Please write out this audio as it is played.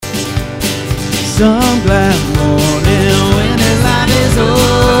some glad morning when this life is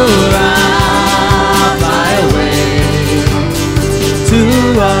over, I'll fly away to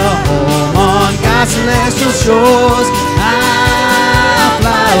a home on God's celestial shores. I'll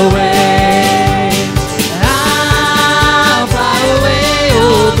fly away. I'll fly away,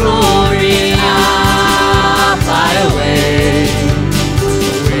 oh glory. I'll fly away.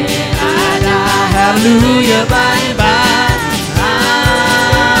 When I die, hallelujah, by and by,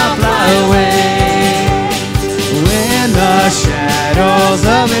 I'll fly away. When the shadows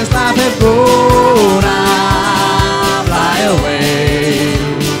of this life have grown, I'll fly away.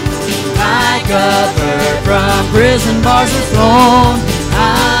 Like a bird from prison bars have flown,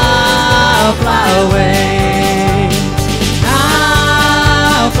 I'll fly away.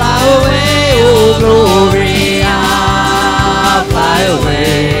 I'll fly away, oh glory, I'll fly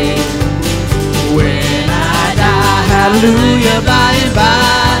away. When I die, hallelujah, by and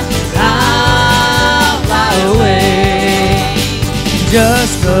by, I'll fly away.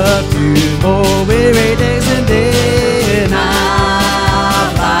 Just a few more weary days and then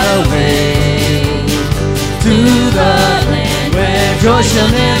I'll fly away to the land where joy shall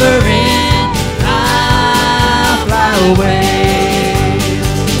never end. I'll fly away.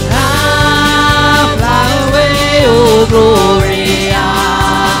 I'll fly away, oh glory,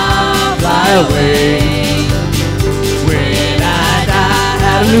 I'll fly away. When I die,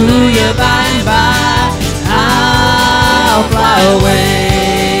 hallelujah, by and by, I'll fly away.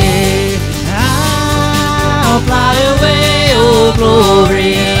 I'll fly away, oh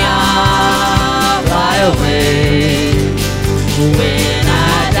glory, I'll fly away. When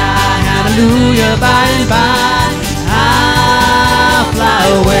I die, hallelujah, by and by, I'll fly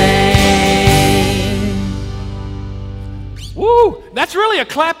away. Woo! That's really a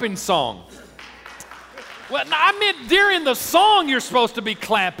clapping song. Well, I meant during the song you're supposed to be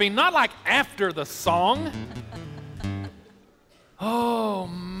clapping, not like after the song. Oh,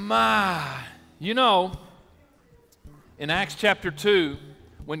 my. You know, in Acts chapter 2,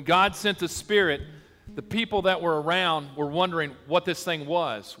 when God sent the Spirit, the people that were around were wondering what this thing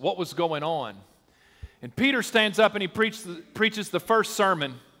was, what was going on. And Peter stands up and he preaches the first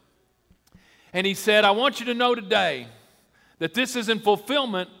sermon. And he said, I want you to know today that this is in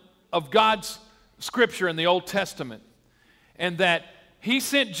fulfillment of God's scripture in the Old Testament. And that he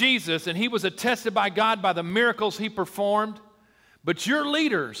sent Jesus and he was attested by God by the miracles he performed. But your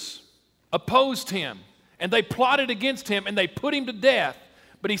leaders opposed him and they plotted against him and they put him to death.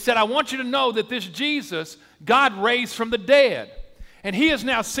 But he said, I want you to know that this Jesus, God raised from the dead. And he is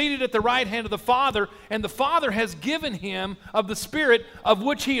now seated at the right hand of the Father, and the Father has given him of the Spirit of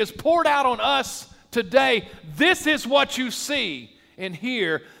which he has poured out on us today. This is what you see and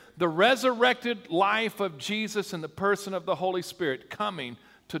hear, the resurrected life of Jesus in the person of the Holy Spirit coming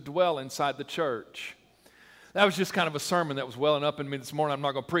to dwell inside the church. That was just kind of a sermon that was welling up in me this morning. I'm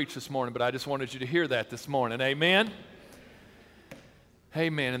not going to preach this morning, but I just wanted you to hear that this morning. Amen?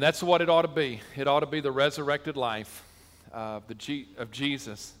 Amen. And that's what it ought to be. It ought to be the resurrected life of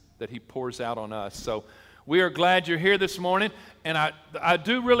Jesus that he pours out on us. So we are glad you're here this morning. And I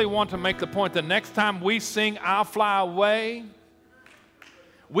do really want to make the point that next time we sing I'll Fly Away,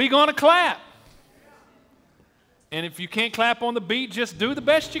 we're going to clap. And if you can't clap on the beat, just do the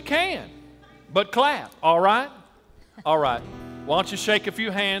best you can. But clap, all right? All right. Why don't you shake a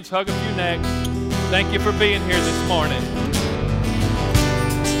few hands, hug a few necks. Thank you for being here this morning.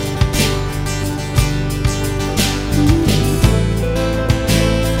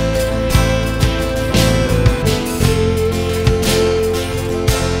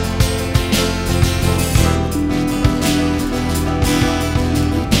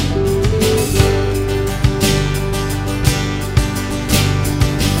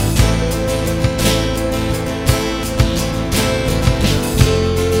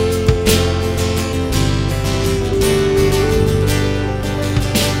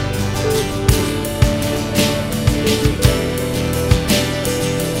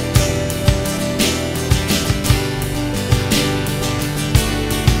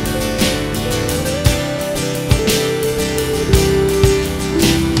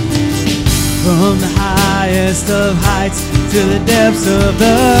 From the highest of heights to the depths of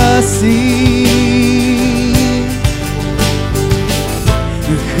the sea,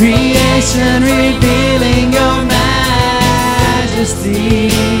 the creation revealing your majesty.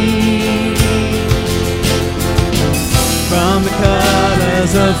 From the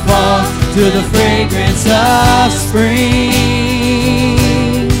colors of fall to the fragrance of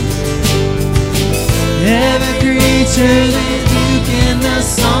spring, every creature that you can the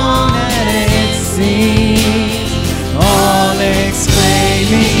song that it sings, all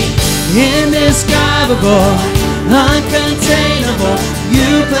exclaiming, indescribable, uncontainable.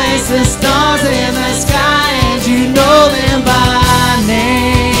 You place the stars in the sky and you know them by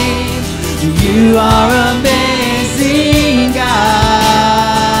name. You are amazing, God.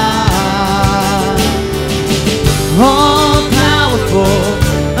 All powerful,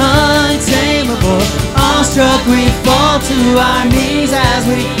 untamable, awestruck we fall to our knees as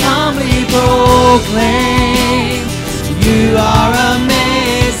we humbly proclaim. You are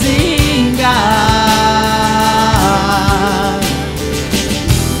amazing, God.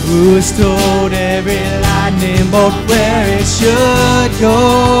 Who has told every lightning bolt where it should go,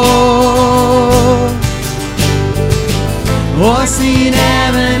 or seen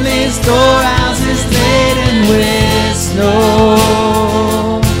heavenly storehouses laden with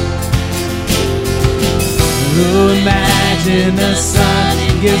snow? Who imagined the sun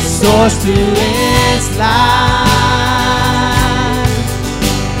gives source to its light,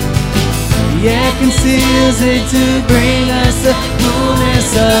 yet conceals it to bring us the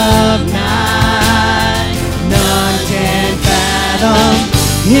coolness of night? None can fathom,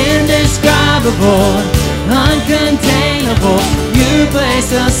 indescribable, uncontainable. You place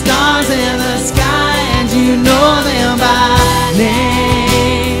the stars in the sky and you know them by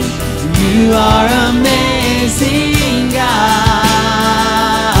name. You are amazing, God.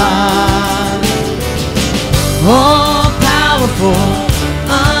 All powerful,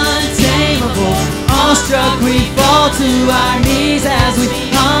 untamable, awestruck we fall to our knees as we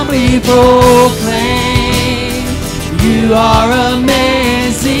humbly proclaim. You are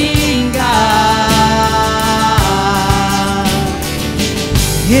amazing, God.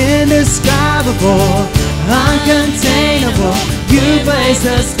 Indescribable, uncontainable. You place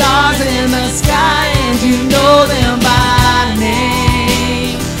the stars in the sky and you know them by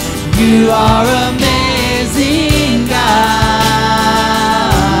name. You are amazing, God.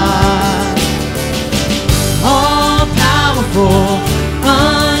 All powerful,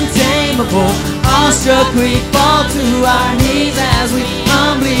 untamable, awestruck we fall to our knees as we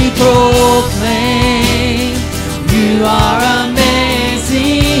humbly proclaim. You are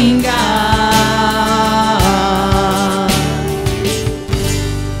amazing, God.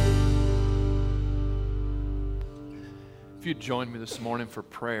 If you'd join me this morning for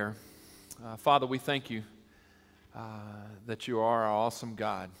prayer. Father, we thank you that you are our awesome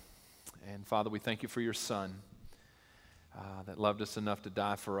God. And Father, we thank you for your Son that loved us enough to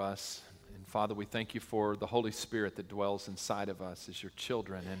die for us. And Father, we thank you for the Holy Spirit that dwells inside of us as your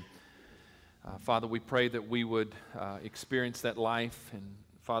children. And Father, we pray that we would experience that life. And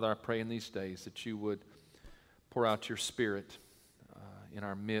Father, I pray in these days that you would pour out your Spirit in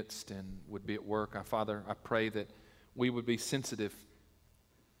our midst and would be at work. Father, I pray that we would be sensitive,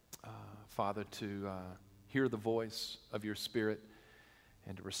 Father, to hear the voice of your Spirit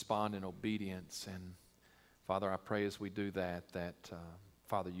and to respond in obedience. And Father, I pray as we do that,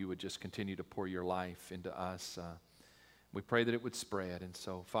 Father, you would just continue to pour your life into us. We pray that it would spread. And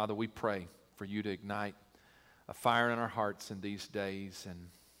so, Father, we pray for you to ignite a fire in our hearts in these days, and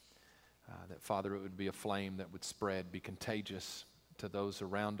that, Father, it would be a flame that would spread, be contagious to those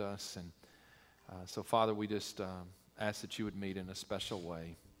around us. And so, Father, we just ask that you would meet in a special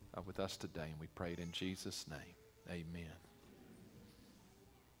way with us today, and we pray it in Jesus' name. Amen.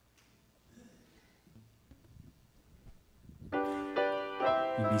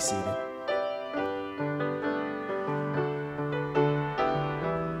 You be seated.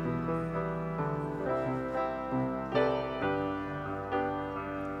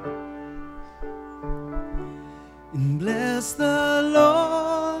 And bless the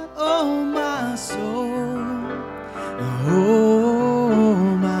Lord, oh my soul,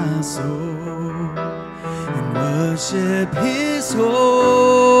 oh my soul, and worship his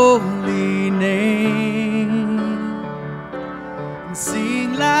holy name, and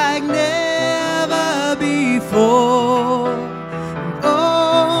sing like never before. And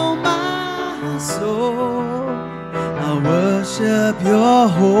oh my soul, I worship your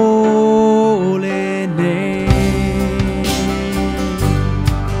holy name.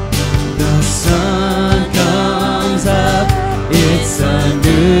 The sun comes up, it's a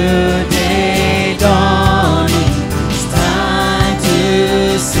new day dawning. It's time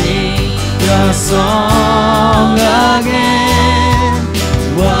to sing your song again.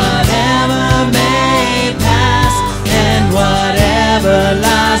 Whatever may pass and whatever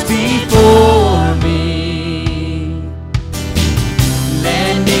lies before me,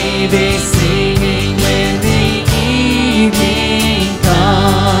 let me be singing when the evening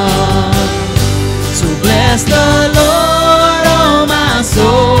comes. So bless the Lord, oh my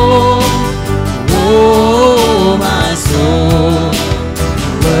soul, oh my soul.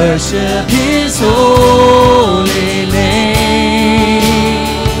 worship His holy name.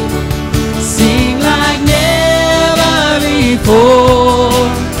 Sing like never before.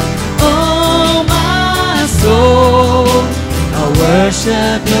 Oh, my soul, I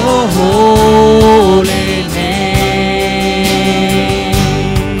worship Your holy name.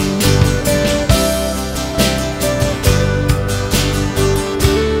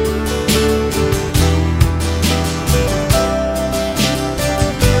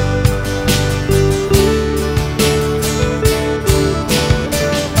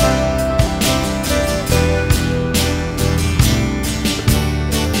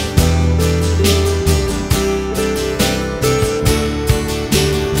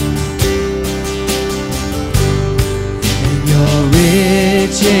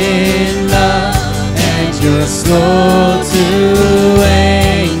 In love, and You're slow to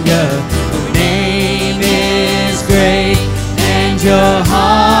anger. Your name is great, and Your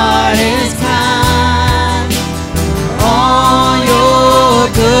heart is kind. All Your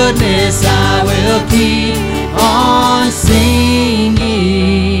goodness I will keep on singing.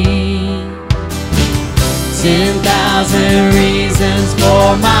 10,000 reasons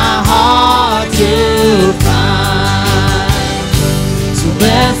for my heart to find.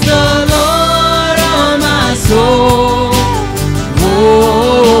 Bless the Lord, oh my soul,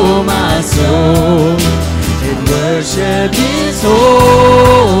 oh my soul, and worship His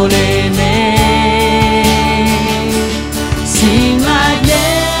holy name. Sing like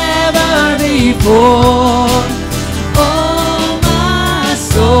never before, oh my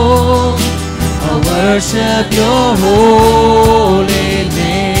soul, I worship Your holy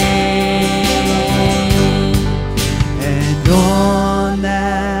name. And on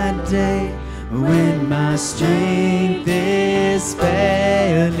that day when my strength is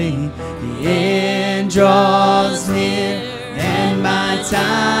failing, the end draws near and my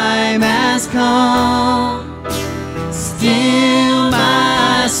time has come, still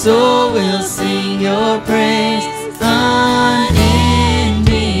my soul will sing Your praise unending.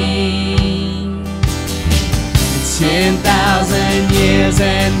 10,000 years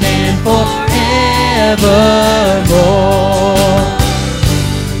and then forevermore.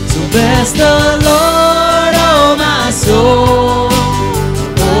 So bless the Lord, oh my soul,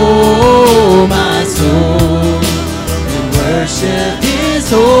 oh my soul, and worship His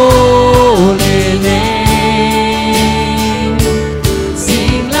holy name.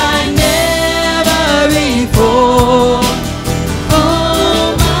 Sing like never before,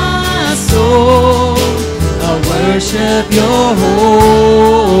 oh my soul, I worship Your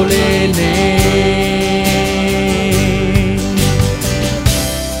holy name.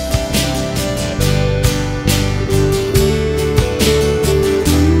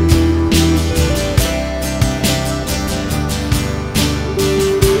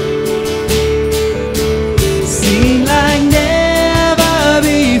 Sing like never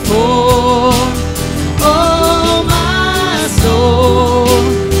before, oh my soul,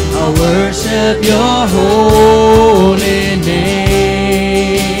 I worship Your holy name.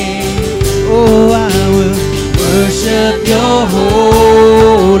 Oh, I will worship Your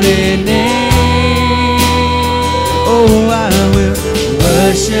holy name. Oh, I will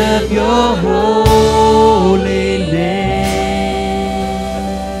worship Your holy name.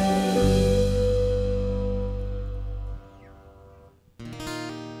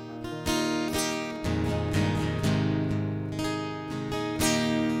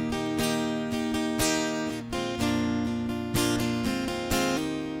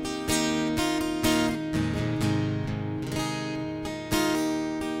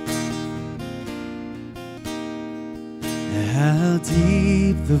 How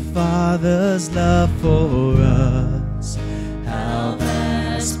deep the Father's love for us, how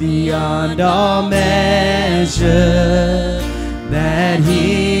vast beyond all measure, that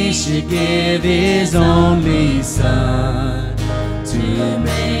He should give His only Son to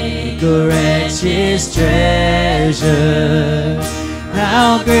make a wretch His treasure.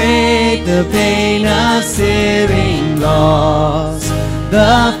 How great the pain of searing loss,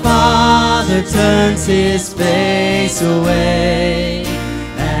 the Father turns His face away,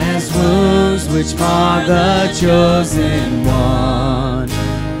 as wounds which mar the chosen one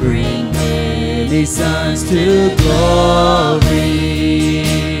bring many sons to glory.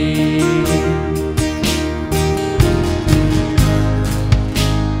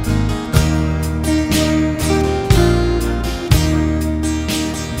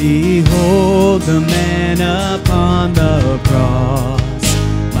 Behold the man upon the cross,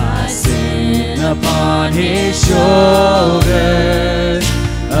 my sin upon His shoulders.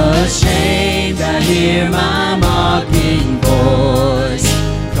 Ashamed I hear my mocking voice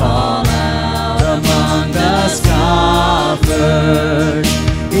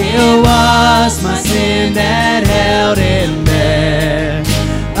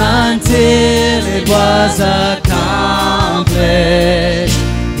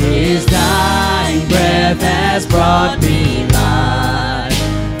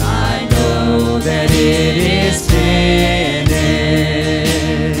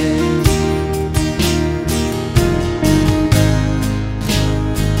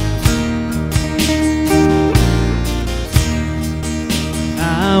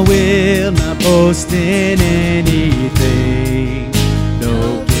boast in anything.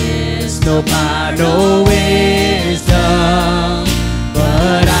 No gifts, no power, no wisdom,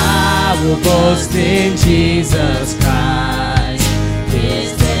 but I will boast in Jesus Christ,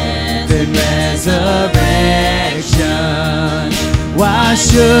 His death and resurrection. Why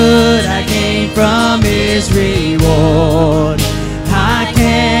should I gain from His reward? I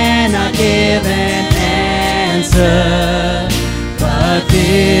cannot give an answer, but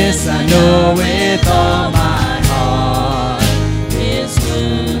this I know with all my heart: His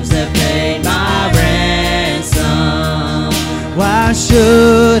wounds have paid my ransom. Why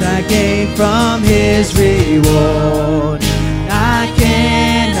should I gain from His reward? I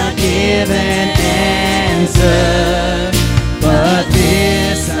cannot give an answer, but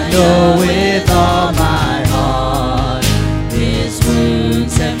this I know with all my heart: His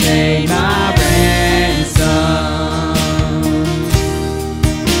wounds have paid my ransom.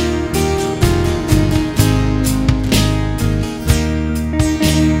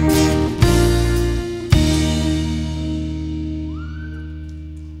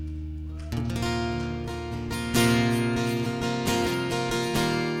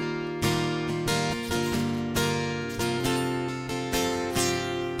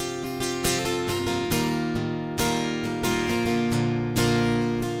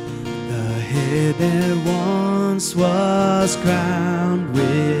 That once was crowned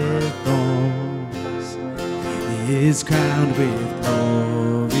with thorns is crowned with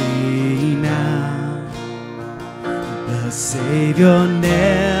glory now. The Savior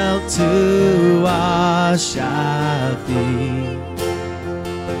knelt to wash our feet.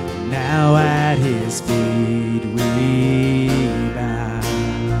 Now at His feet we bow.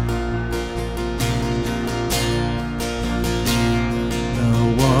 The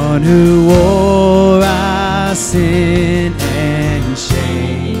one who wore our sin and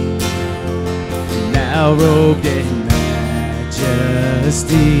shame, now robed in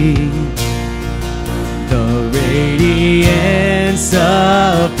majesty, the radiance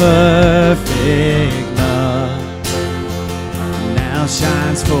of perfect love now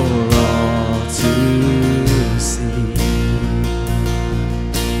shines for all to see.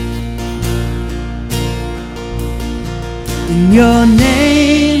 In your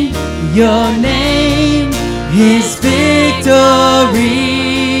name is victory,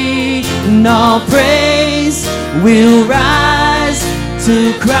 and all praise will rise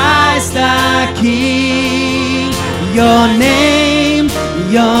to Christ our King. Your name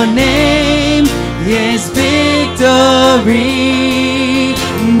is victory,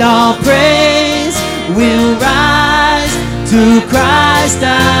 and all praise will rise to Christ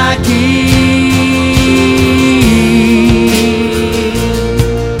our King.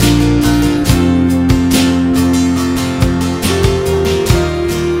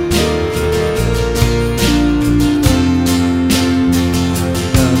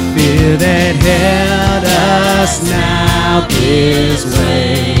 That held us now gives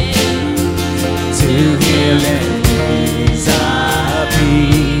way to Him and His our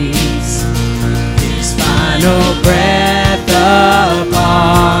peace. His final breath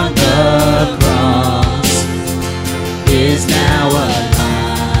upon the cross is now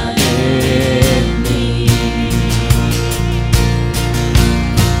alive in me.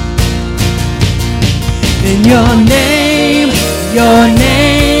 In your name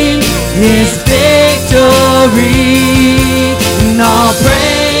is victory, and all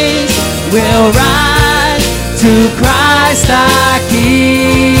praise will rise to Christ our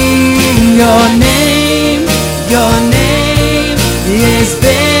King. Your name is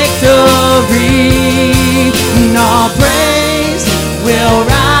victory, and all praise will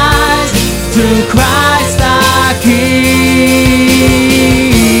rise to Christ our King.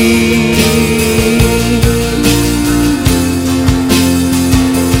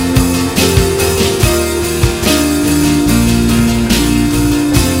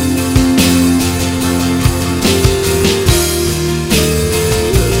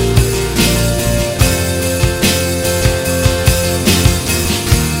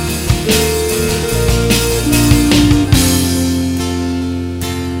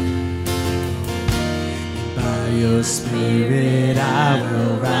 Spirit, I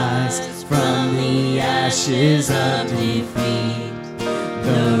will rise from the ashes of defeat.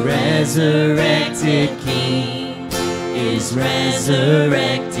 The resurrected King is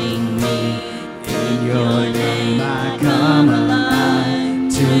resurrecting me. In your name I come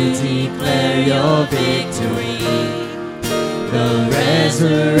alive to declare your victory. The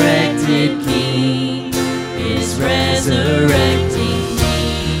resurrected King is resurrecting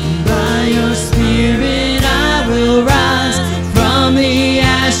me. By your Spirit I will rise from the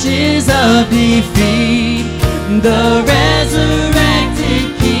ashes of defeat. The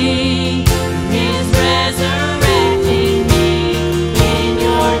resurrected King is resurrecting me. In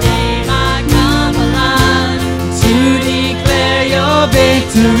your name I come alive to declare your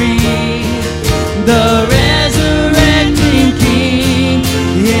victory. The resurrecting King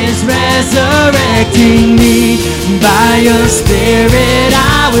is resurrecting me. By your Spirit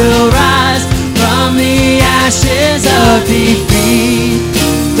I will rise from the ashes of defeat.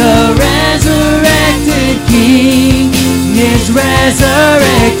 The resurrected King is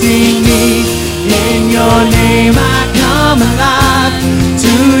resurrecting me. In your name I come alive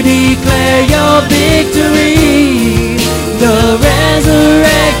to declare your victory. The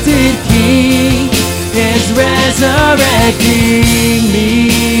resurrected King is resurrecting me.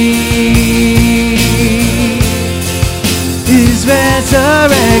 Is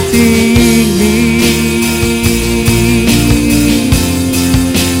resurrecting me.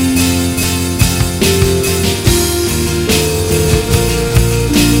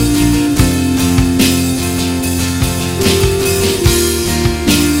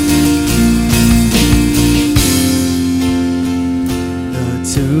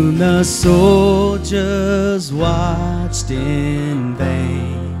 The soldiers watched in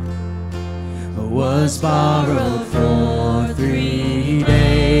vain was borrowed for 3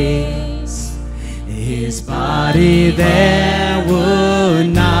 days. His body there would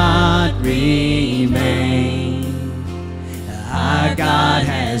not remain. Our God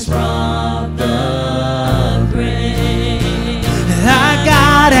has robbed the grave. Our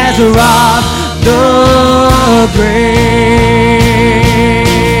God has robbed the grave.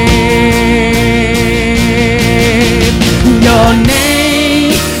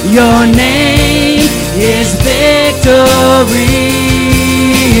 Your name is victory,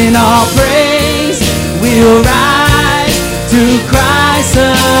 and all praise will rise to Christ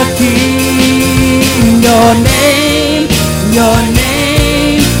the King. Your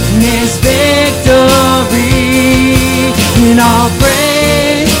name is victory, and all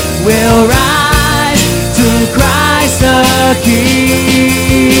praise will rise to Christ the King.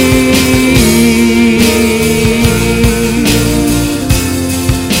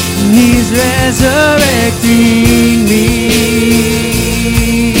 He's resurrecting me.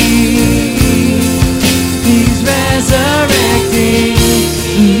 He's resurrecting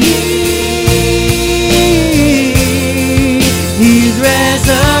me. He's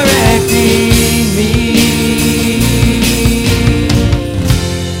resurrecting me.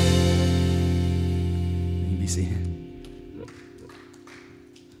 You be seated.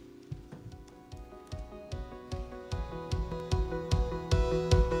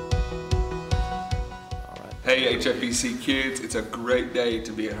 Hey HFBC kids, it's a great day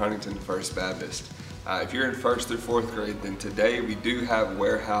to be at Huntington First Baptist. If you're in 1st through 4th grade, then today we do have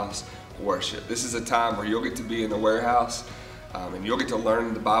warehouse worship. This is a time where you'll get to be in the warehouse and you'll get to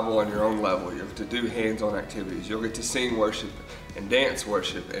learn the Bible on your own level. You'll get to do hands-on activities. You'll get to sing worship and dance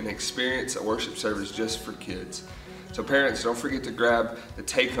worship and experience a worship service just for kids. So parents, don't forget to grab the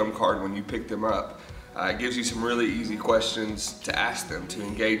take-home card when you pick them up. It gives you some really easy questions to ask them, to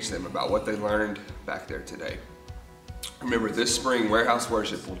engage them about what they learned back there today. Remember, this spring, warehouse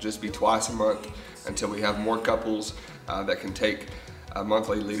worship will just be twice a month until we have more couples that can take a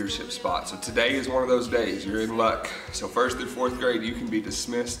monthly leadership spot. So today is one of those days. You're in luck. So 1st through 4th grade, you can be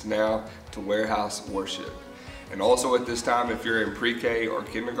dismissed now to warehouse worship. And also at this time, if you're in pre-K or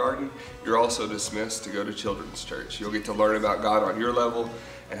kindergarten, you're also dismissed to go to children's church. You'll get to learn about God on your level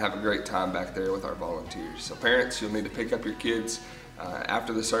and have a great time back there with our volunteers. So parents, you'll need to pick up your kids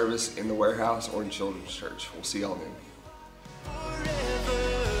after the service in the warehouse or in children's church. We'll see y'all then.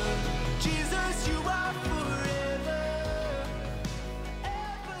 Jesus, you are forever,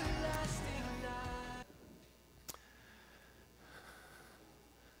 everlasting light.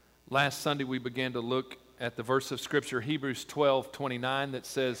 Last Sunday we began to look at the verse of Scripture, Hebrews 12:29, that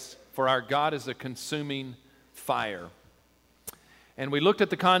says, "For our God is a consuming fire." And we looked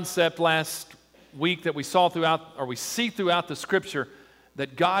at the concept last week that we see throughout the Scripture,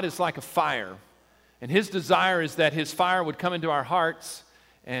 that God is like a fire. And His desire is that His fire would come into our hearts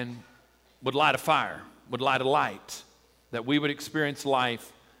and would light a fire, would light a light, that we would experience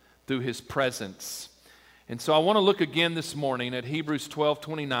life through His presence. And so I want to look again this morning at Hebrews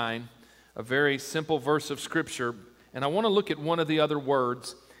 12:29, a very simple verse of Scripture, and I want to look at one of the other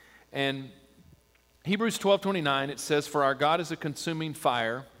words. And Hebrews 12:29, it says, "For our God is a consuming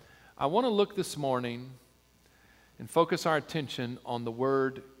fire." I want to look this morning and focus our attention on the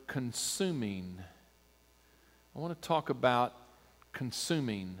word consuming. I want to talk about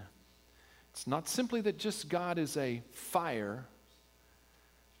consuming. It's not simply that just God is a fire,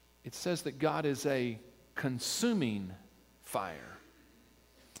 it says that God is a consuming fire.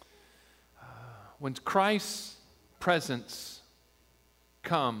 When Christ's presence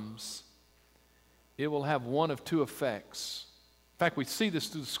comes, it will have one of two effects. In fact, we see this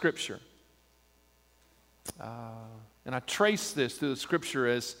through the Scripture. And I trace this through the Scripture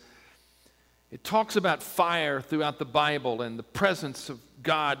as it talks about fire throughout the Bible and the presence of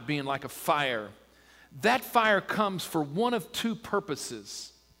God being like a fire. That fire comes for one of two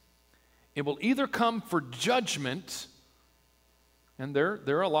purposes. It will either come for judgment, and there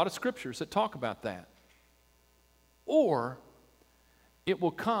are a lot of scriptures that talk about that, or it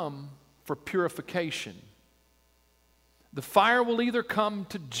will come for purification. The fire will either come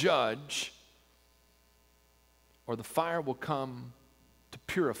to judge, or the fire will come to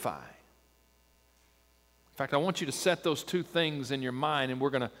purify. In fact, I want you to set those two things in your mind, and we're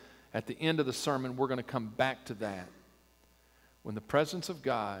going to, at the end of the sermon, we're going to come back to that. When the presence of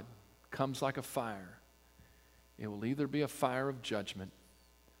God comes like a fire, it will either be a fire of judgment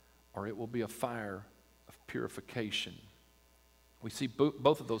or it will be a fire of purification. We see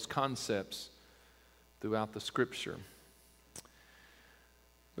both of those concepts throughout the Scripture.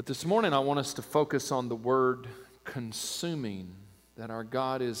 But this morning I want us to focus on the word consuming, that our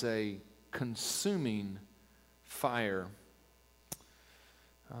God is a consuming fire.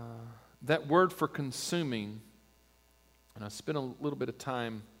 That word for consuming, and I spent a little bit of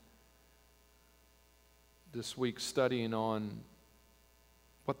time this week studying on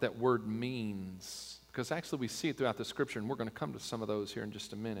what that word means, because actually we see it throughout the Scripture, and we're going to come to some of those here in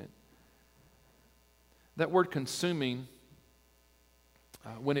just a minute. That word consuming,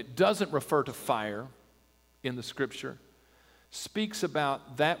 when it doesn't refer to fire in the Scripture, speaks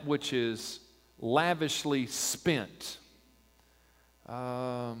about that which is lavishly spent.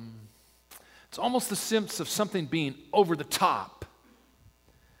 It's almost the sense of something being over the top.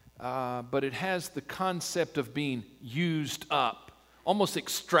 But it has the concept of being used up, almost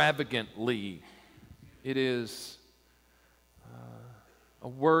extravagantly. It is a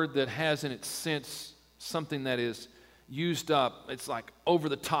word that has in its sense something that is used up. It's like over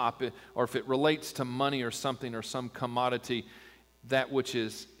the top, or if it relates to money or something or some commodity, that which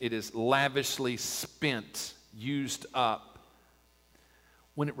is, it is lavishly spent, used up.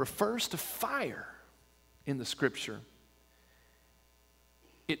 When it refers to fire in the Scripture,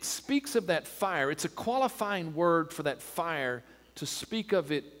 it speaks of that fire. It's a qualifying word for that fire to speak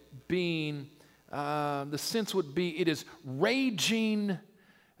of it being, the sense would be it is raging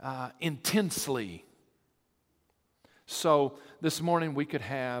intensely. So this morning we could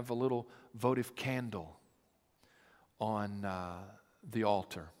have a little votive candle on the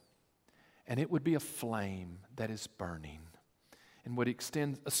altar, and it would be a flame that is burning and would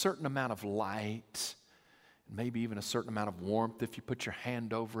extend a certain amount of light, maybe even a certain amount of warmth if you put your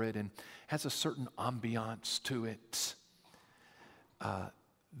hand over it, and has a certain ambiance to it.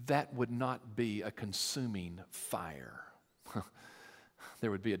 That would not be a consuming fire. There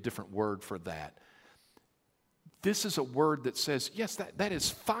would be a different word for that. This is a word that says, yes, that is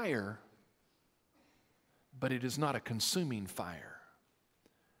fire, but it is not a consuming fire.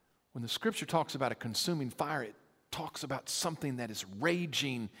 When the Scripture talks about a consuming fire, it talks about something that is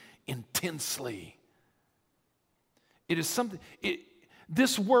raging intensely. It is something,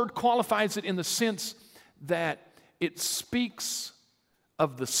 this word qualifies it in the sense that it speaks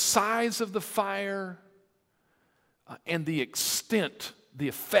of the size of the fire and the extent, the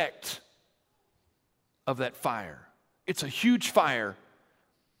effect of that fire. It's a huge fire,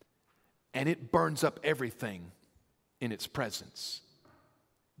 and it burns up everything in its presence.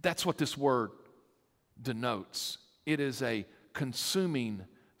 That's what this word denotes. It is a consuming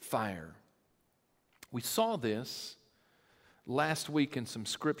fire. We saw this last week in some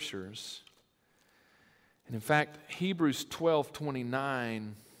scriptures. And in fact, Hebrews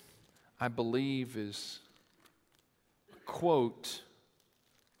 12:29, I believe, is a quote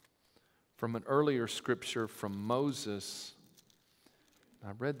from an earlier scripture from Moses.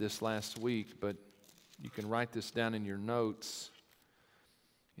 I read this last week, but you can write this down in your notes.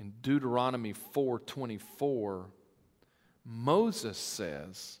 In Deuteronomy 4:24, Moses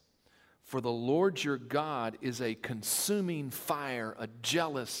says, "For the Lord your God is a consuming fire, a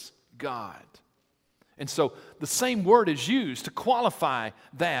jealous God." And so the same word is used to qualify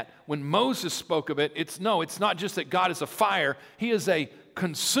that. When Moses spoke of it, it's not just that God is a fire, he is a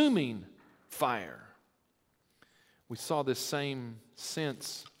consuming fire. We saw this same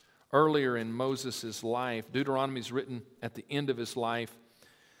sense earlier in Moses' life. Deuteronomy is written at the end of his life.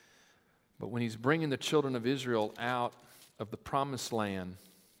 But when he's bringing the children of Israel out of the promised land,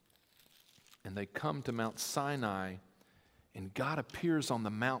 and they come to Mount Sinai, And God appears on the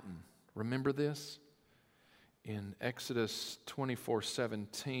mountain. Remember this? In Exodus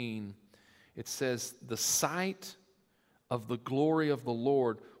 24:17, it says, the sight of the glory of the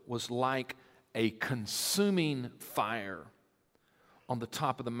Lord was like a consuming fire on the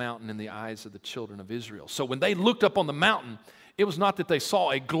top of the mountain in the eyes of the children of Israel. So when they looked up on the mountain, it was not that they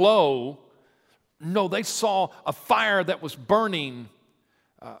saw a glow. No, they saw a fire that was burning,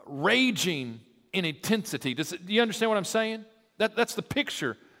 raging in intensity. Do you understand what I'm saying? That's the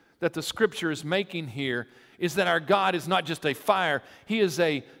picture that the Scripture is making here, is that our God is not just a fire, He is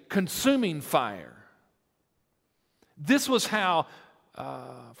a consuming fire. This was how,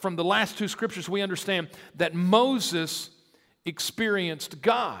 from the last two Scriptures, we understand that Moses experienced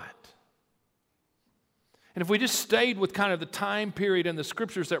God. And if we just stayed with kind of the time period in the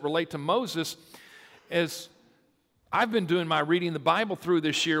Scriptures that relate to Moses, as I've been doing my reading the Bible through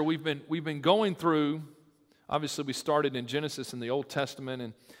this year, we've been going through, obviously we started in Genesis in the Old Testament,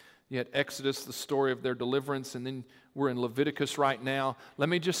 and you had Exodus, the story of their deliverance, and then we're in Leviticus right now. Let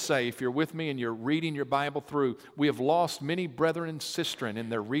me just say, if you're with me and you're reading your Bible through, we have lost many brethren and sistren in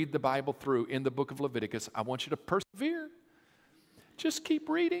their read the Bible through in the book of Leviticus. I want you to persevere. Just keep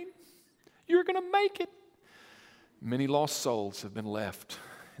reading. You're going to make it. Many lost souls have been left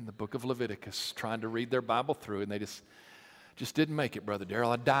in the book of Leviticus trying to read their Bible through, and they just didn't make it, Brother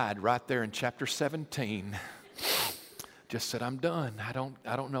Darrell. I died right there in chapter 17. Just said, I'm done. I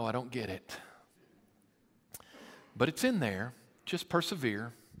don't know. I don't get it. But it's in there. Just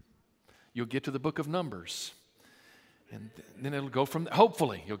persevere. You'll get to the book of Numbers. And then it'll go from there.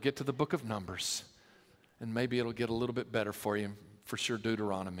 Hopefully, you'll get to the book of Numbers. And maybe it'll get a little bit better for you. For sure,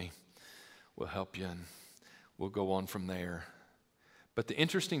 Deuteronomy will help you, and we'll go on from there. But the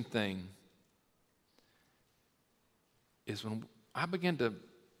interesting thing is when I began to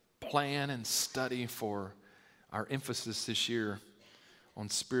plan and study for our emphasis this year on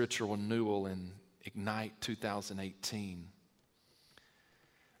spiritual renewal in Ignite 2018,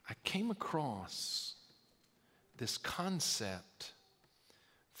 I came across this concept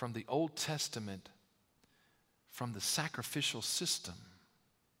from the Old Testament, from the sacrificial system.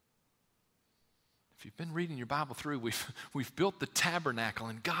 If you've been reading your Bible through, we've built the tabernacle,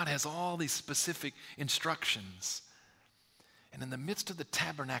 and God has all these specific instructions. And in the midst of the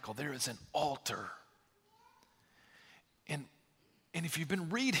tabernacle, there is an altar. And if you've been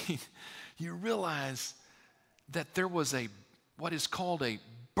reading, you realize that there was what is called a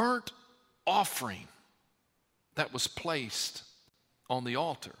burnt offering that was placed on the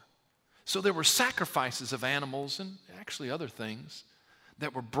altar. So there were sacrifices of animals and actually other things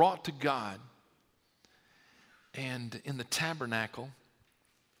that were brought to God and in the tabernacle,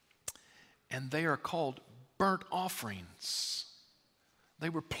 and they are called burnt offerings. They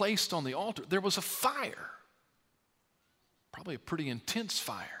were placed on the altar. There was a fire, probably a pretty intense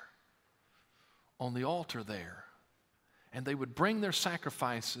fire, on the altar there. And they would bring their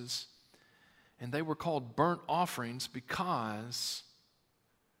sacrifices, and they were called burnt offerings because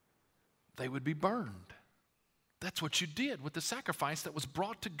they would be burned. That's what you did with the sacrifice that was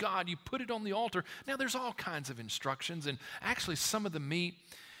brought to God. You put it on the altar. Now, there's all kinds of instructions, and actually some of the meat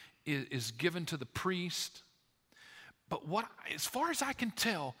is given to the priest. But as far as I can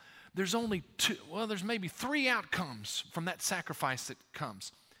tell, there's only there's maybe 3 outcomes from that sacrifice that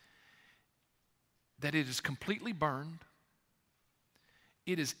comes. That it is completely burned,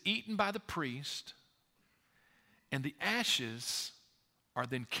 it is eaten by the priest, and the ashes are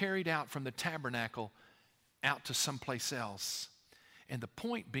then carried out from the tabernacle out to someplace else. And the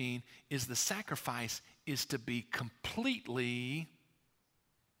point being is the sacrifice is to be completely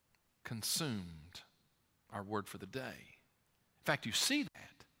consumed, our word for the day. In fact, you see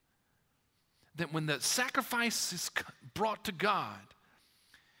that when the sacrifice is brought to God,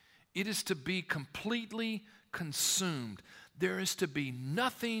 it is to be completely consumed. There is to be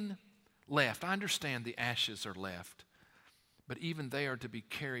nothing left. I understand the ashes are left, but even they are to be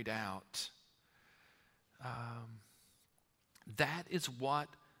carried out. That is what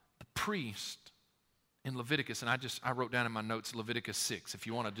the priest in Leviticus, and I wrote down in my notes Leviticus 6, if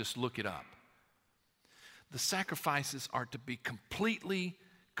you want to just look it up. The sacrifices are to be completely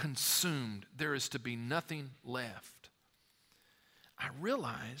consumed. There is to be nothing left. I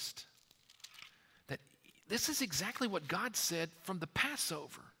realized that this is exactly what God said from the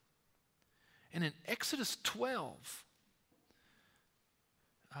Passover. And in Exodus 12,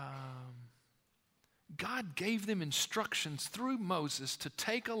 God gave them instructions through Moses to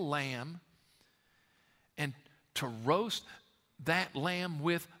take a lamb and to roast that lamb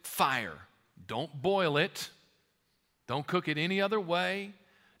with fire. Don't boil it. Don't cook it any other way.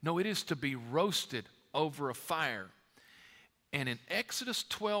 No, it is to be roasted over a fire. And in Exodus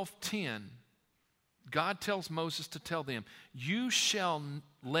 12:10, God tells Moses to tell them, you shall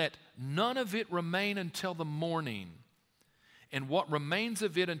let none of it remain until the morning. And what remains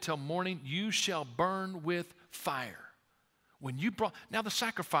of it until morning, you shall burn with fire. When you brought, now the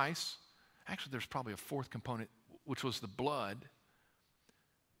sacrifice, actually there's probably a fourth component, which was the blood.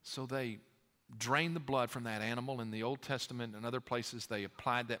 So they drained the blood from that animal. In the Old Testament and other places, they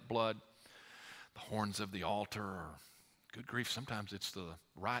applied that blood, the horns of the altar, or good grief, sometimes it's the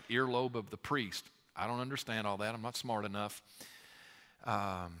right earlobe of the priest. I don't understand all that. I'm not smart enough.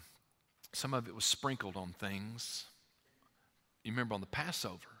 Some of it was sprinkled on things. You remember on the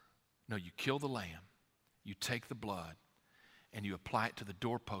Passover? No, you kill the lamb, you take the blood, and you apply it to the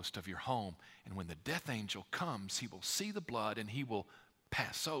doorpost of your home. And when the death angel comes, he will see the blood and he will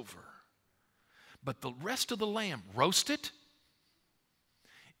pass over. But the rest of the lamb, roast it,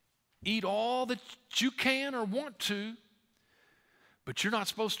 eat all that you can or want to, but you're not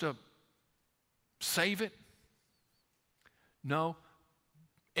supposed to save it. No,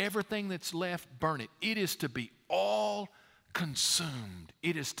 everything that's left, burn it. It is to be all consumed.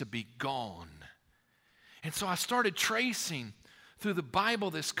 It is to be gone. And so I started tracing through the Bible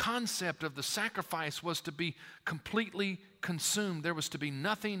this concept of the sacrifice was to be completely consumed. There was to be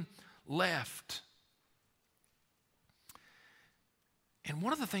nothing left. And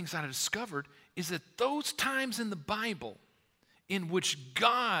one of the things I discovered is that those times in the Bible in which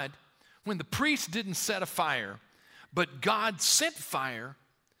God, when the priest didn't set a fire, but God sent fire,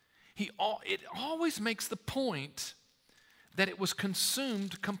 it always makes the point that it was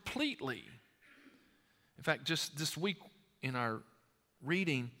consumed completely. In fact, just this week in our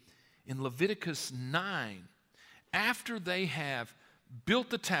reading in Leviticus 9, after they have built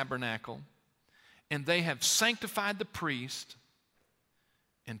the tabernacle and they have sanctified the priest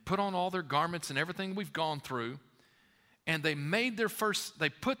and put on all their garments and everything we've gone through, and they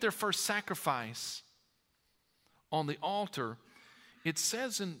put their first sacrifice on the altar, it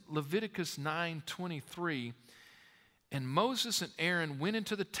says in Leviticus 9:23, and Moses and Aaron went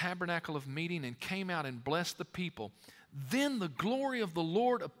into the tabernacle of meeting and came out and blessed the people. Then the glory of the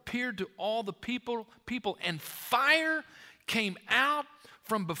Lord appeared to all the people, and fire came out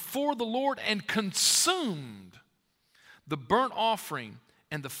from before the Lord and consumed the burnt offering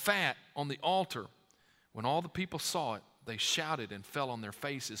and the fat on the altar. When all the people saw it, they shouted and fell on their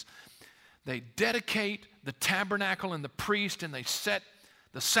faces. They dedicate the tabernacle and the priest, and they set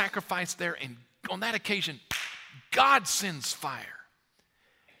the sacrifice there, and on that occasion, God sends fire.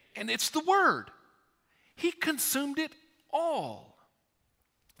 And it's the Word. He consumed it all.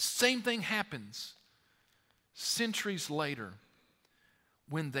 Same thing happens centuries later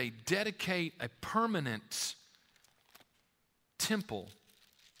when they dedicate a permanent temple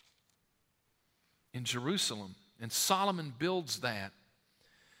in Jerusalem. And Solomon builds that.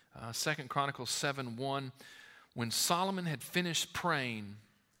 2 Chronicles 7:1. When Solomon had finished praying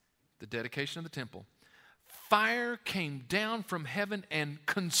the dedication of the temple, fire came down from heaven and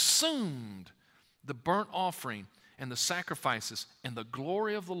consumed the burnt offering and the sacrifices, and the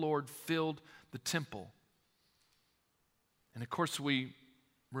glory of the Lord filled the temple. And of course, we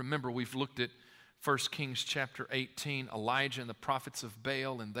remember we've looked at 1 Kings chapter 18, Elijah and the prophets of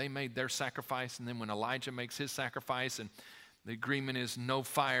Baal, and they made their sacrifice. And then when Elijah makes his sacrifice and the agreement is no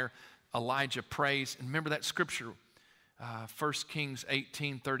fire, Elijah prays. And remember that scripture, 1 Kings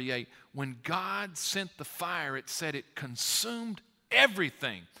 18:38. When God sent the fire, it said it consumed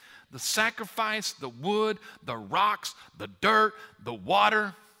everything. The sacrifice, the wood, the rocks, the dirt, the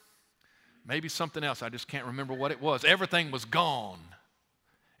water, maybe something else. I just can't remember what it was. Everything was gone.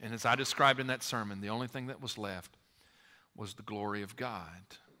 And as I described in that sermon, the only thing that was left was the glory of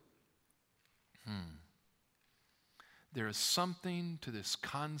God. There is something to this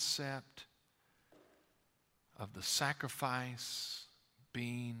concept of the sacrifice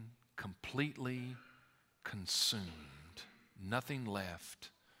being completely consumed. Nothing left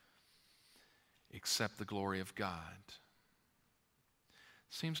except the glory of God.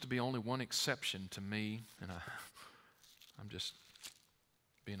 Seems to be only one exception to me, and I'm just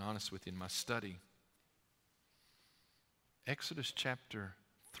being honest with you in my study. Exodus chapter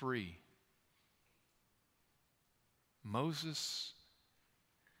 3. Moses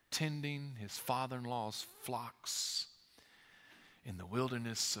tending his father-in-law's flocks in the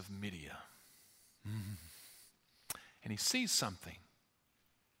wilderness of Midian. And he sees something,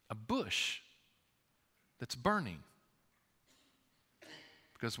 a bush that's burning.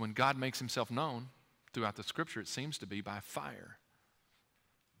 Because when God makes himself known throughout the scripture, it seems to be by fire.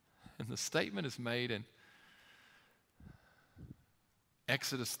 And the statement is made in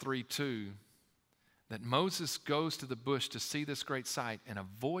Exodus 3:2 that Moses goes to the bush to see this great sight, and a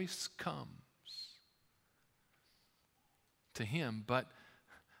voice comes to him, but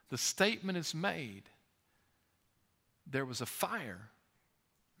the statement is made. There was a fire.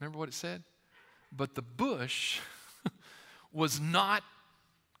 Remember what it said? But the bush was not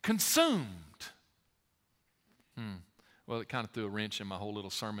consumed. Well, it kind of threw a wrench in my whole little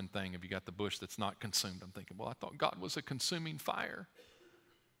sermon thing. If you got the bush that's not consumed, I'm thinking, well, I thought God was a consuming fire.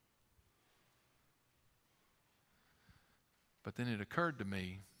 But then it occurred to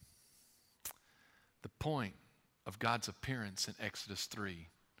me, the point of God's appearance in Exodus 3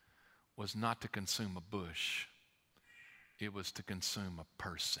 was not to consume a bush. It was to consume a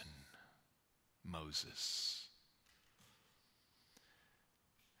person, Moses.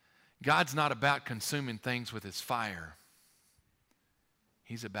 God's not about consuming things with his fire.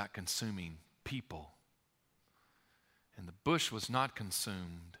 He's about consuming people. And the bush was not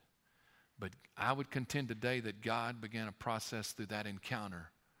consumed, but I would contend today that God began a process through that encounter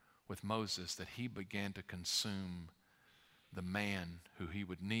with Moses, that he began to consume the man who he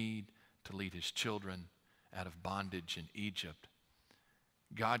would need to lead his children out of bondage in Egypt.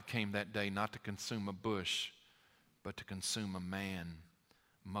 God came that day not to consume a bush, but to consume a man,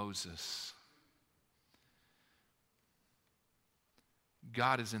 Moses.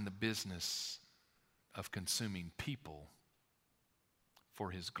 God is in the business of consuming people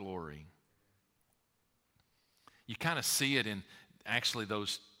for his glory. You kind of see it in actually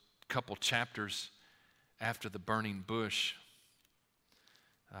those couple chapters after the burning bush.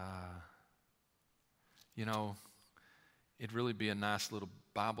 It'd really be a nice little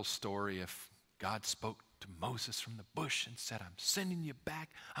Bible story if God spoke to Moses from the bush and said, I'm sending you back.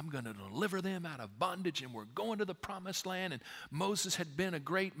 I'm going to deliver them out of bondage, and we're going to the promised land. And Moses had been a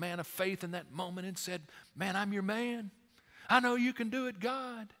great man of faith in that moment and said, man, I'm your man. I know you can do it,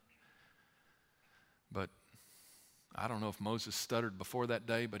 God. But I don't know if Moses stuttered before that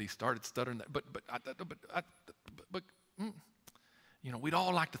day, but he started stuttering. We'd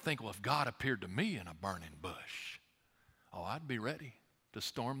all like to think, well, if God appeared to me in a burning bush, I'd be ready to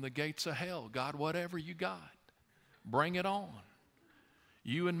storm the gates of hell. God, whatever you got, bring it on.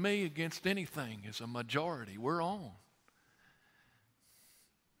 You and me against anything is a majority. We're on.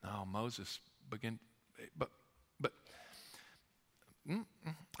 No, Moses began, but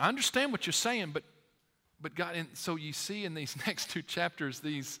I understand what you're saying, but God, and so you see in these next two chapters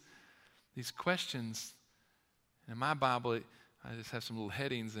these questions. In my Bible, I just have some little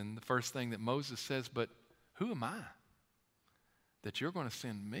headings, and the first thing that Moses says, but who am I that you're going to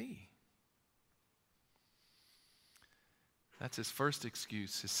send me? That's his first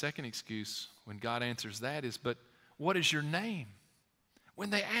excuse. His second excuse, when God answers that, is, but what is your name?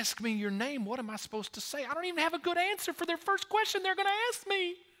 When they ask me your name, what am I supposed to say? I don't even have a good answer for their first question they're going to ask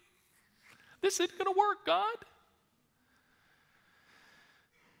me. This isn't going to work, God.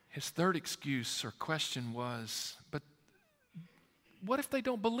 His third excuse or question was, but what if they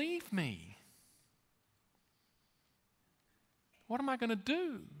don't believe me? What am I going to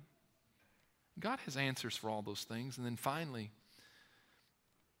do? God has answers for all those things. And then finally,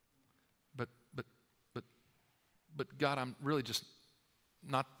 but God, I'm really just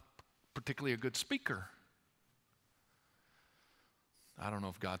not particularly a good speaker. I don't know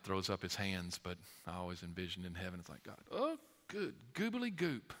if God throws up his hands, but I always envisioned in heaven, it's like, God, oh, good, goobly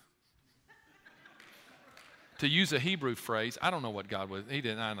goop. To use a Hebrew phrase, I don't know what God was. He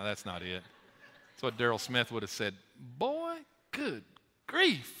didn't. I know that's not it. That's what Daryl Smith would have said. Boy, good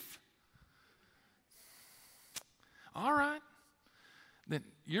grief. All right. Then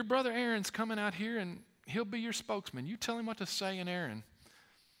your brother Aaron's coming out here, and he'll be your spokesman. You tell him what to say, and Aaron,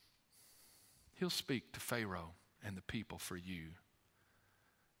 he'll speak to Pharaoh and the people for you.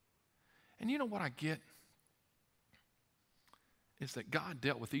 And you know what I get? Is that God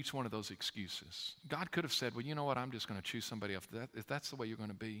dealt with each one of those excuses. God could have said, well, you know what, I'm just going to choose somebody else if that's the way you're going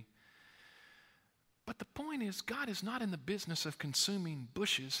to be. But the point is, God is not in the business of consuming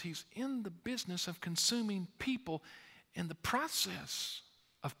bushes. He's in the business of consuming people. And the process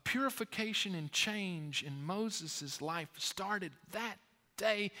of purification and change in Moses' life started that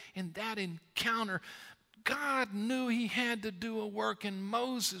day in that encounter. God knew he had to do a work in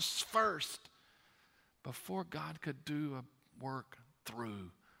Moses first before God could do a work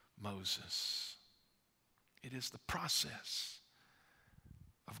through Moses. It is the process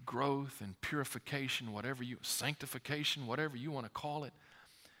of growth and purification, sanctification, whatever you want to call it,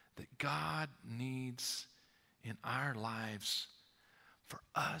 that God needs in our lives for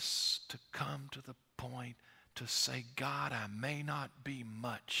us to come to the point to say, God, I may not be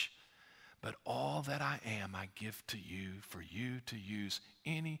much, But all that I am, I give to you for you to use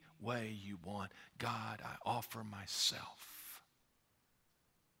any way you want. God, I offer myself.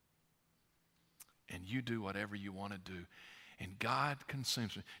 And you do whatever you want to do. And God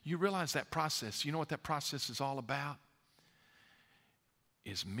consumes me. You realize that process, you know what that process is all about?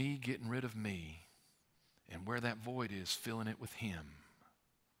 Is me getting rid of me, and where that void is, filling it with Him.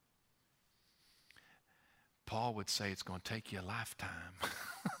 Paul would say it's going to take you a lifetime.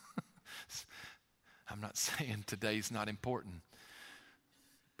 I'm not saying today's not important,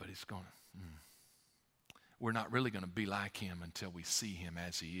 but it's going to. We're not really going to be like Him until we see Him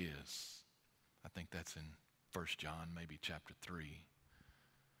as He is. I think that's in 1 John, maybe chapter 3.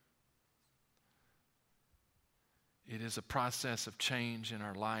 It is a process of change in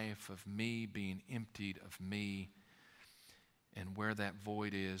our life, of me being emptied of me, and where that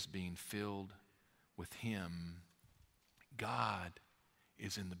void is being filled with Him. God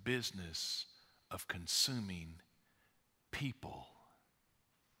is in the business of consuming people.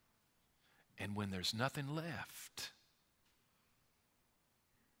 And when there's nothing left,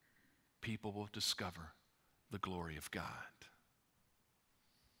 people will discover the glory of God.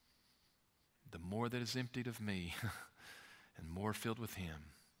 The more that is emptied of me and more filled with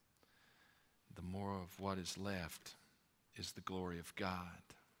Him, the more of what is left is the glory of God.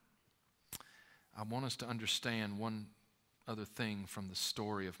 I want us to understand one other thing from the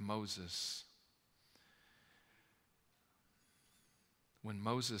story of Moses. When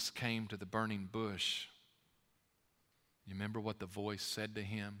Moses came to the burning bush, you remember what the voice said to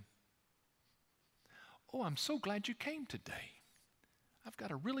him? Oh, I'm so glad you came today. I've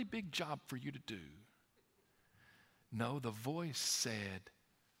got a really big job for you to do. No, the voice said,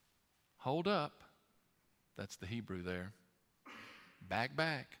 hold up. That's the Hebrew there. Back.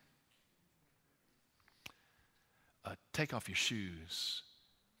 Take off your shoes,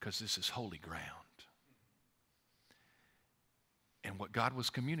 because this is holy ground. And what God was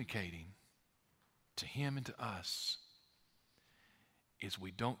communicating to him and to us is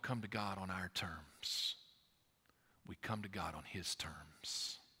we don't come to God on our terms. We come to God on His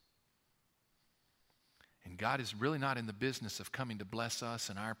terms. And God is really not in the business of coming to bless us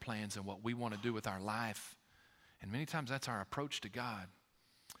and our plans and what we want to do with our life. And many times that's our approach to God.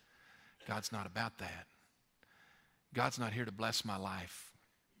 God's not about that. God's not here to bless my life.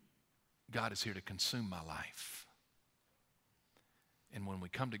 God is here to consume my life. And when we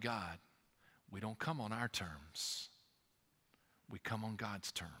come to God, we don't come on our terms. We come on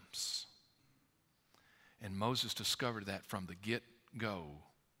God's terms. And Moses discovered that from the get-go.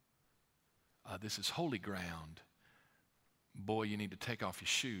 This is holy ground. Boy, you need to take off your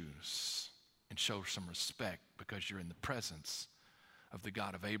shoes and show some respect, because you're in the presence of the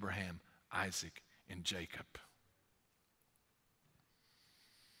God of Abraham, Isaac, and Jacob.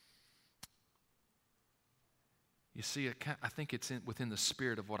 You see, I think it's within the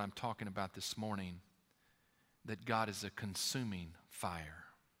spirit of what I'm talking about this morning, that God is a consuming fire.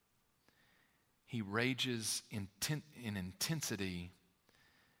 He rages in intensity,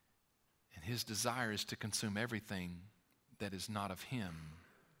 and His desire is to consume everything that is not of Him.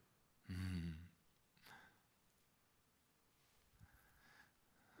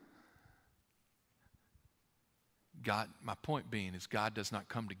 God, my point being is, God does not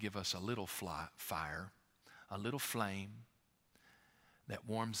come to give us a little fire, a little flame that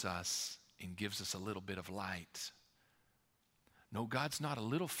warms us and gives us a little bit of light. No, God's not a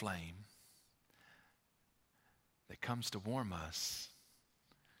little flame that comes to warm us.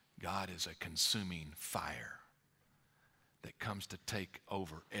 God is a consuming fire that comes to take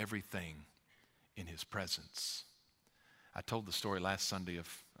over everything in His presence. I told the story last Sunday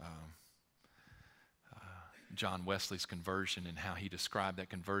of John Wesley's conversion, and how he described that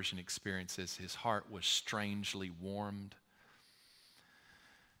conversion experience as his heart was strangely warmed.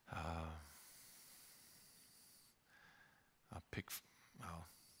 I'll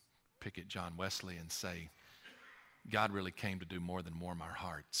pick at John Wesley and say, God really came to do more than warm our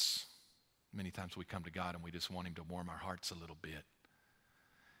hearts. Many times we come to God and we just want Him to warm our hearts a little bit.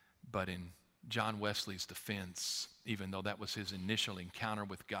 But in John Wesley's defense, even though that was his initial encounter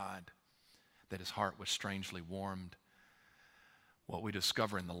with God, that his heart was strangely warmed, what we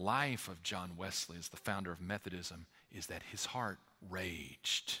discover in the life of John Wesley, as the founder of Methodism, is that his heart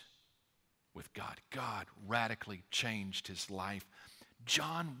raged with God. God radically changed his life.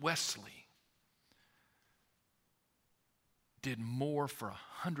 John Wesley did more for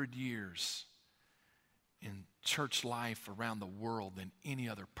 100 years in church life around the world than any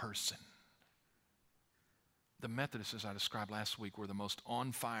other person. The Methodists, as I described last week, were the most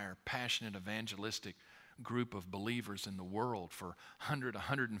on-fire, passionate, evangelistic group of believers in the world for 100,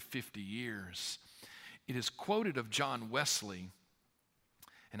 150 years. It is quoted of John Wesley,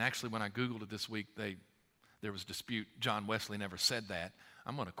 and actually when I Googled it this week, there was dispute. John Wesley never said that.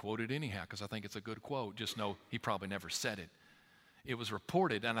 I'm going to quote it anyhow because I think it's a good quote. Just know he probably never said it. It was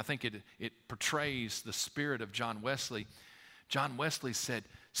reported, and I think it portrays the spirit of John Wesley. John Wesley said,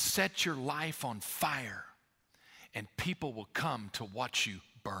 "Set your life on fire, and people will come to watch you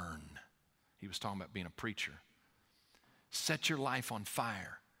burn." He was talking about being a preacher. Set your life on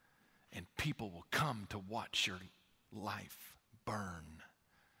fire, and people will come to watch your life burn.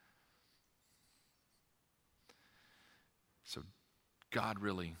 So God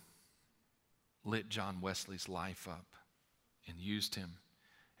really lit John Wesley's life up and used him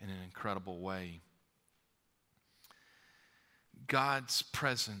in an incredible way. God's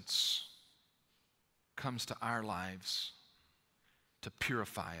presence comes to our lives to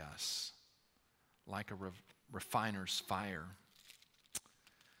purify us like a refiner's fire.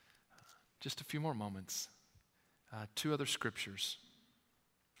 Just a few more moments. Two other scriptures.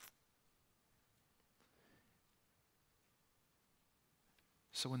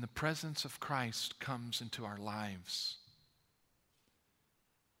 So when the presence of Christ comes into our lives,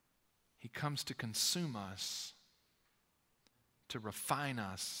 He comes to consume us, to refine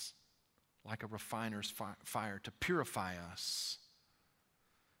us like a refiner's fire, to purify us.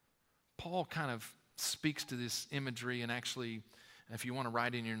 Paul kind of speaks to this imagery, and actually, if you want to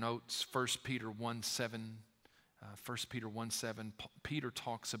write in your notes, 1 Peter 1:7, Peter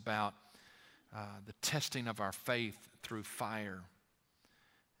talks about the testing of our faith through fire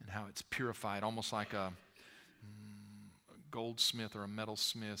and how it's purified, almost like a goldsmith or a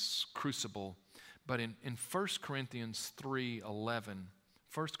metalsmith's crucible. But in 1 Corinthians 3:11,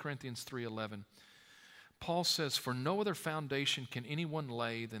 Paul says, "For no other foundation can anyone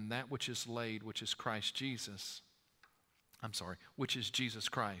lay than that which is laid, which is Jesus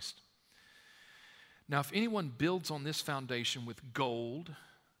Christ. Now, if anyone builds on this foundation with gold,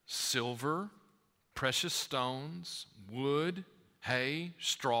 silver, precious stones, wood, hay,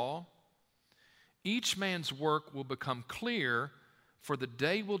 straw, each man's work will become clear, for the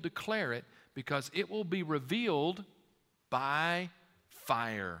day will declare it, because it will be revealed by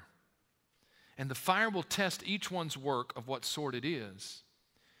fire. And the fire will test each one's work of what sort it is.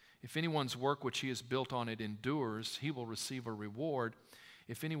 If anyone's work which he has built on it endures, he will receive a reward.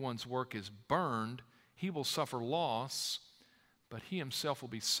 If anyone's work is burned, he will suffer loss, but he himself will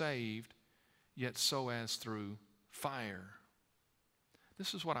be saved, yet so as through fire."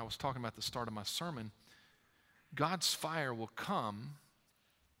 This is what I was talking about at the start of my sermon. God's fire will come,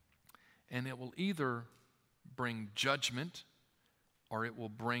 and it will either bring judgment or it will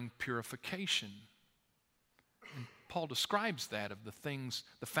bring purification. And Paul describes that of the things.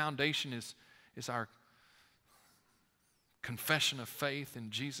 The foundation is our confession of faith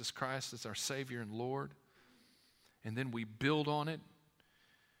in Jesus Christ as our Savior and Lord. And then we build on it.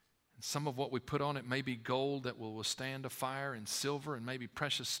 And some of what we put on it may be gold that will withstand a fire, and silver, and maybe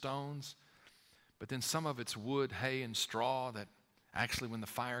precious stones. But then some of it's wood, hay, and straw that actually when the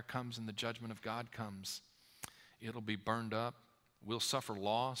fire comes and the judgment of God comes, it'll be burned up. We'll suffer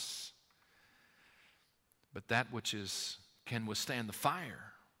loss. But that which can withstand the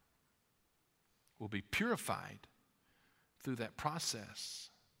fire will be purified through that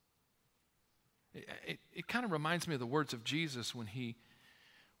process. It kind of reminds me of the words of Jesus when he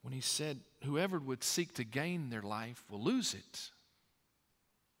said, "Whoever would seek to gain their life will lose it.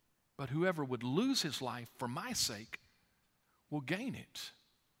 But whoever would lose his life for my sake will gain it."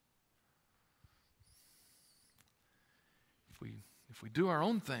 If we do our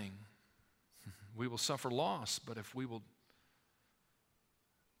own thing, we will suffer loss. But if we will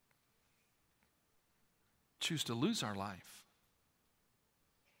choose to lose our life,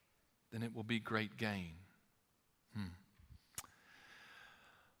 then it will be great gain.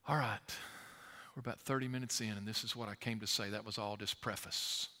 All right, we're about 30 minutes in, and this is what I came to say. That was all just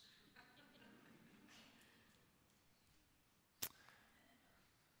preface.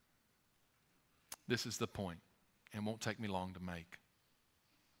 This is the point, and won't take me long to make.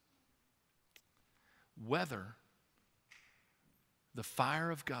 Whether the fire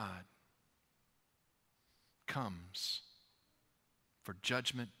of God comes for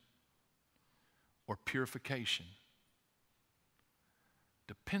judgment or purification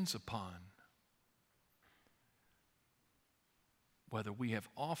depends upon whether we have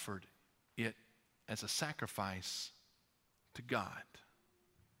offered it as a sacrifice to God.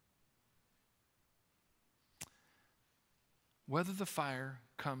 Whether the fire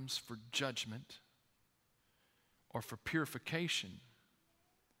comes for judgment or for purification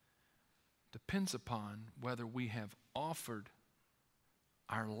depends upon whether we have offered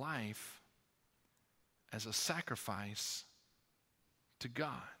our life as a sacrifice to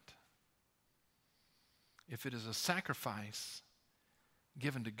God. If it is a sacrifice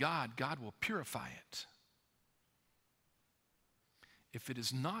given to God, God will purify it. If it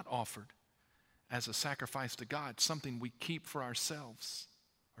is not offered as a sacrifice to God, something we keep for ourselves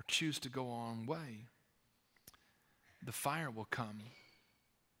or choose to go our own way, the fire will come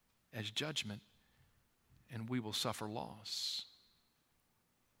as judgment and we will suffer loss.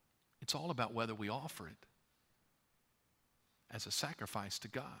 It's all about whether we offer it as a sacrifice to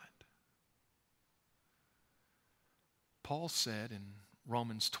God. Paul said in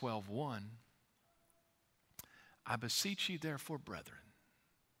Romans 12:1, I beseech you therefore, brethren,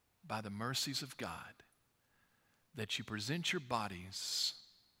 by the mercies of God, that you present your bodies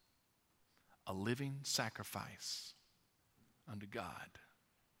a living sacrifice unto God.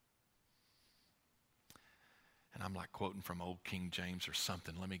 And I'm like quoting from old King James or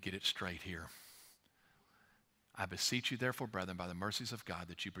something. Let me get it straight here. I beseech you therefore, brethren, by the mercies of God,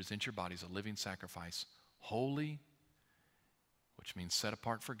 that you present your bodies a living sacrifice, holy, which means set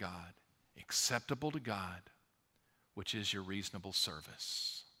apart for God, acceptable to God, which is your reasonable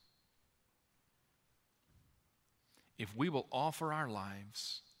service. If we will offer our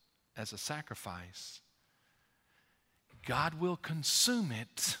lives as a sacrifice, God will consume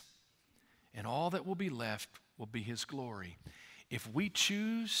it, and all that will be left will be His glory. If we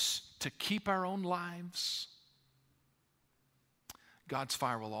choose to keep our own lives, God's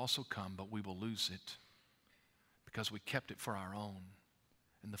fire will also come, but we will lose it because we kept it for our own,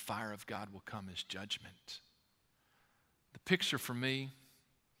 and the fire of God will come as judgment. The picture for me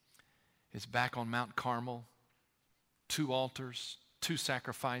is back on Mount Carmel, 2 altars, 2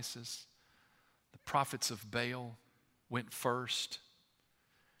 sacrifices. The prophets of Baal went first.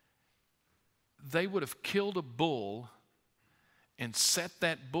 They would have killed a bull and set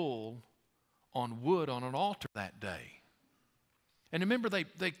that bull on wood on an altar that day. And remember,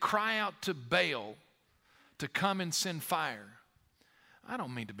 they cry out to Baal to come and send fire. I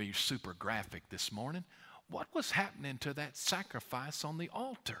don't mean to be super graphic this morning. What was happening to that sacrifice on the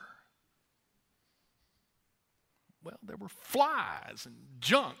altar? Well, there were flies and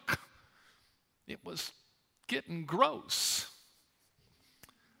junk. It was getting gross.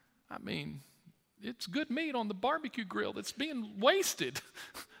 I mean, it's good meat on the barbecue grill that's being wasted.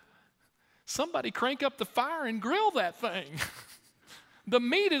 Somebody crank up the fire and grill that thing. The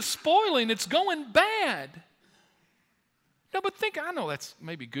meat is spoiling. It's going bad. No, but I know that's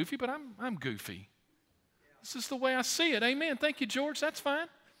maybe goofy, but I'm goofy. This is the way I see it. Amen. Thank you, George. That's fine.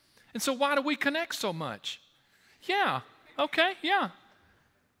 And so why do we connect so much? Yeah. Okay. Yeah.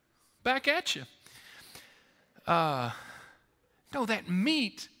 Back at you. No, that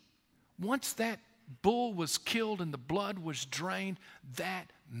meat, once that bull was killed and the blood was drained,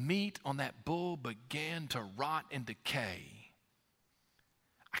 that meat on that bull began to rot and decay.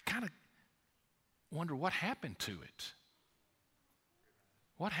 I kind of wonder what happened to it.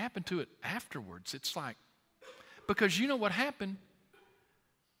 What happened to it afterwards? It's like, because you know what happened?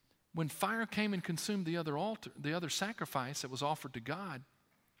 When fire came and consumed the other altar, the other sacrifice that was offered to God,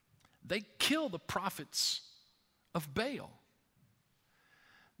 they killed the prophets of Baal.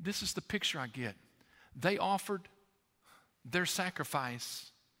 This is the picture I get. They offered their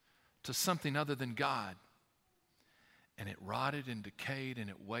sacrifice to something other than God. And it rotted and decayed and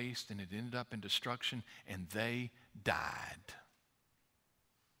it wasted and it ended up in destruction and they died.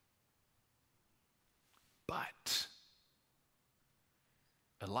 But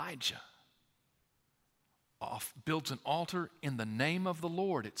Elijah builds an altar in the name of the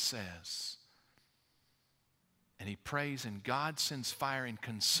Lord, it says. And he prays and God sends fire and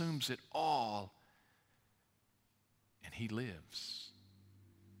consumes it all. And he lives.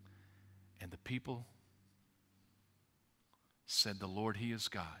 And the people said, the Lord, He is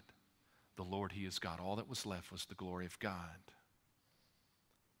God. The Lord, He is God. All that was left was the glory of God.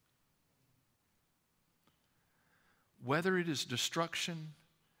 Whether it is destruction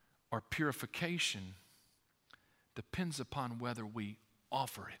or purification depends upon whether we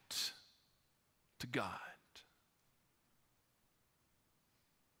offer it to God.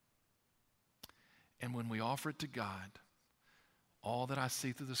 And when we offer it to God, all that I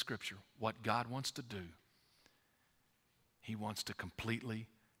see through the Scripture, what God wants to do, He wants to completely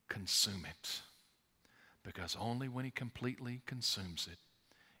consume it. Because only when He completely consumes it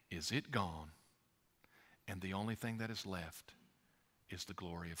is it gone, and the only thing that is left is the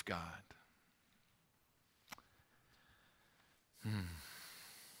glory of God.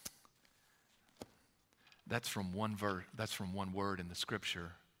 That's from one verse. That's from one word in the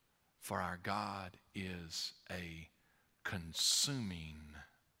Scripture, For our God is a consuming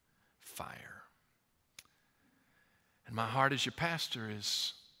fire. And my heart as your pastor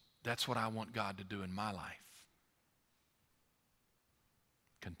is, that's what I want God to do in my life.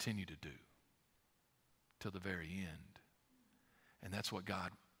 Continue to do till the very end. And that's what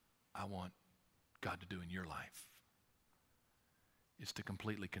I want God to do in your life, is to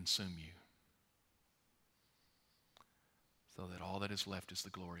completely consume you, so that all that is left is the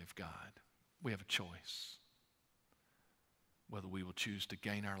glory of God. We have a choice whether we will choose to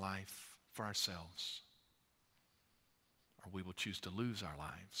gain our life for ourselves or we will choose to lose our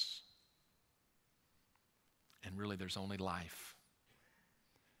lives. And really, there's only life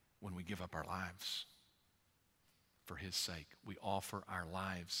when we give up our lives for His sake. We offer our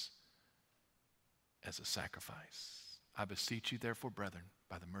lives as a sacrifice. I beseech you, therefore, brethren,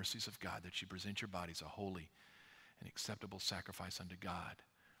 by the mercies of God, that you present your bodies a holy and acceptable sacrifice unto God,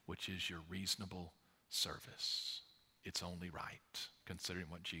 which is your reasonable service. It's only right, considering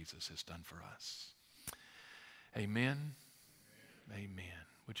what Jesus has done for us. Amen. Amen.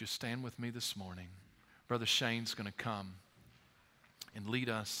 Would you stand with me this morning? Brother Shane's going to come and lead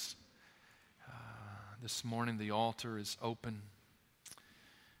us. This morning the altar is open.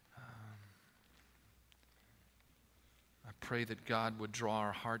 I pray that God would draw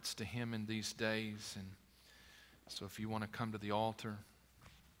our hearts to Him in these days. And so if you want to come to the altar,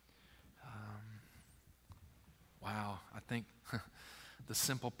 wow, I think the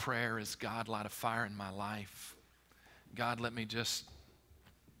simple prayer is, God, light a fire in my life. God, let me just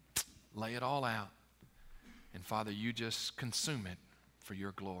lay it all out. And Father, you just consume it for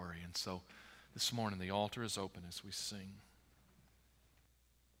your glory. And so this morning the altar is open as we sing.